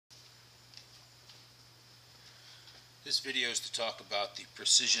This video is to talk about the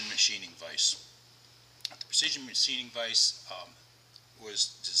precision machining vise. The precision machining vise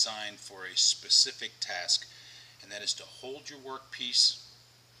was designed for a specific task, and that is to hold your workpiece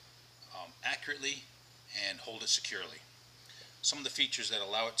accurately and hold it securely. Some of the features that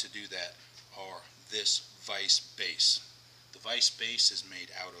allow it to do that are this vise base. The vise base is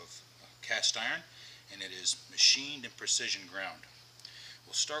made out of cast iron, and it is machined and precision ground.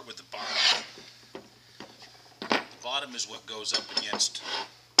 We'll start with the bottom. The bottom is what goes up against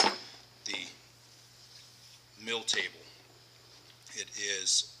the mill table. It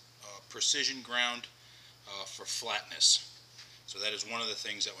is precision ground for flatness. So that is one of the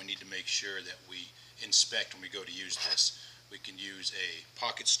things that we need to make sure that we inspect when we go to use this. We can use a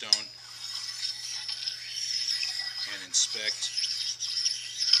pocket stone and inspect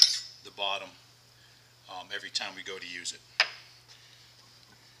the bottom every time we go to use it.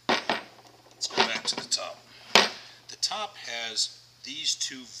 Let's go back to the top. The top has these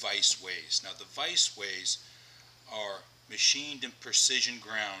two vise ways. Now the vise ways are machined in precision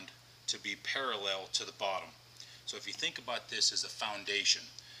ground to be parallel to the bottom. So if you think about this as a foundation,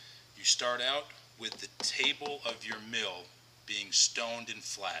 you start out with the table of your mill being stoned and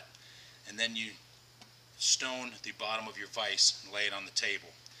flat, and then you stone the bottom of your vise and lay it on the table.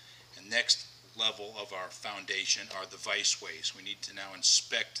 And next level of our foundation are the vise ways. We need to now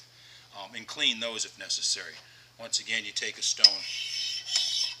inspect and clean those if necessary. Once again, you take a stone.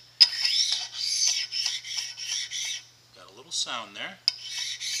 Got a little sound there.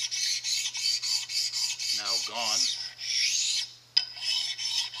 Now gone.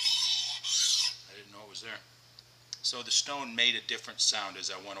 I didn't know it was there. So the stone made a different sound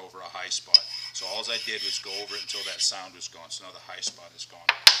as I went over a high spot. So all I did was go over it until that sound was gone. So now the high spot is gone.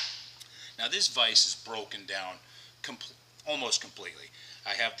 Now this vise is broken down almost completely.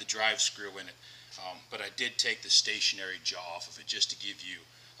 I have the drive screw in it, but I did take the stationary jaw off of it just to give you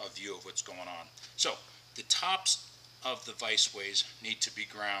a view of what's going on. So the tops of the vise ways need to be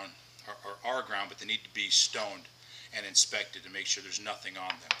ground, or are ground, but they need to be stoned and inspected to make sure there's nothing on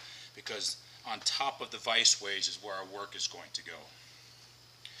them, because on top of the vise ways is where our work is going to go.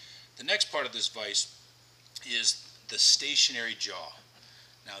 The next part of this vise is the stationary jaw.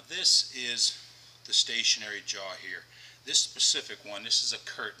 Now this is the stationary jaw here. This specific one, this is a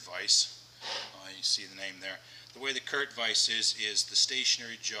Kurt vise. You see the name there. The way the Kurt vise is the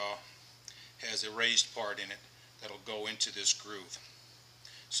stationary jaw has a raised part in it that'll go into this groove.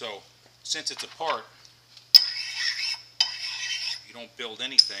 So since it's a part, you don't build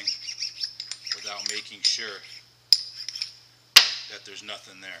anything without making sure that there's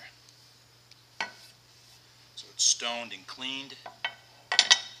nothing there. So it's stoned and cleaned,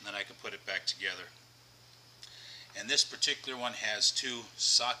 and then I can put it back together. And this particular one has two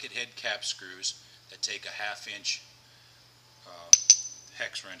socket head cap screws that take a 1/2 inch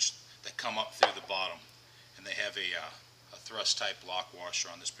hex wrench that come up through the bottom, and they have a thrust type lock washer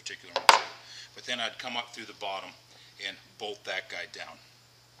on this particular one too. But then I'd come up through the bottom and bolt that guy down.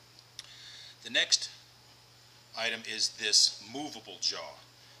 The next item is this movable jaw.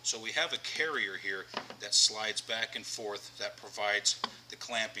 So we have a carrier here that slides back and forth that provides the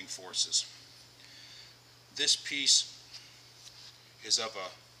clamping forces. This piece is of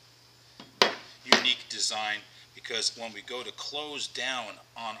a unique design because when we go to close down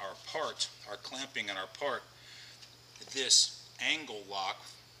on our part, our clamping on our part, this angle lock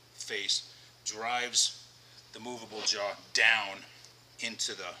face drives the movable jaw down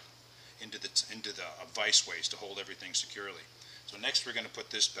into the vise ways to hold everything securely. So next we're going to put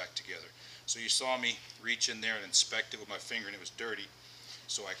this back together. So you saw me reach in there and inspect it with my finger, and it was dirty.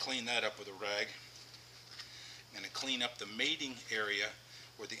 So I cleaned that up with a rag. I'm going to clean up the mating area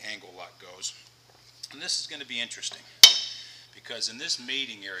where the angle lock goes. And this is going to be interesting because in this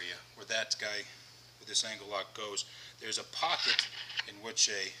mating area where that guy with this angle lock goes, there's a pocket in which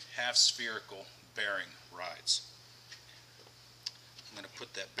a half spherical bearing rides. I'm going to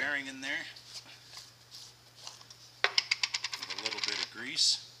put that bearing in there with a little bit of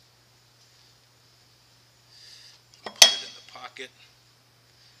grease. Put it in the pocket.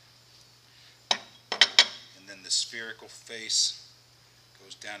 And then the spherical face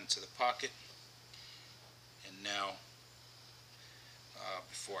goes down into the pocket. And now,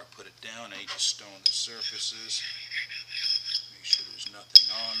 before I put it down, I need to stone the surfaces. Make sure there's nothing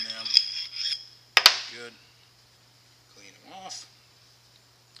on them. Good. Clean them off.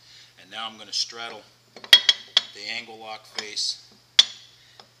 And now I'm going to straddle the angle lock face.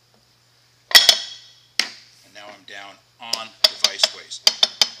 And now I'm down on the vise ways.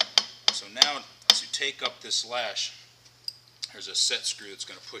 So now to take up this lash, there's a set screw that's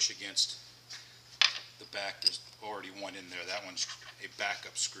going to push against the back, there's already one in there. That one's a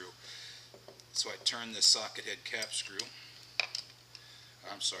backup screw. So I turn this socket head cap screw.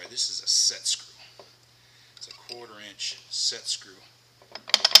 I'm sorry, this is a set screw. It's a 1/4 inch set screw.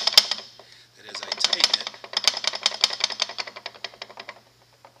 That as I tighten it,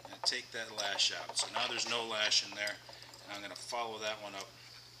 I'm going to take that lash out. So now there's no lash in there. And I'm going to follow that one up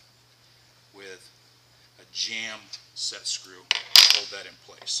with a jam set screw. Hold that in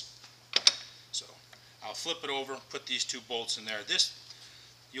place. So I'll flip it over, put these 2 bolts in there. This,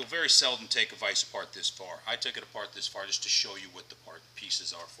 you'll very seldom take a vise apart this far. I took it apart this far just to show you what the part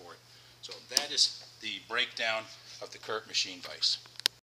pieces are for it. So that is the breakdown of the Kurt machine vise.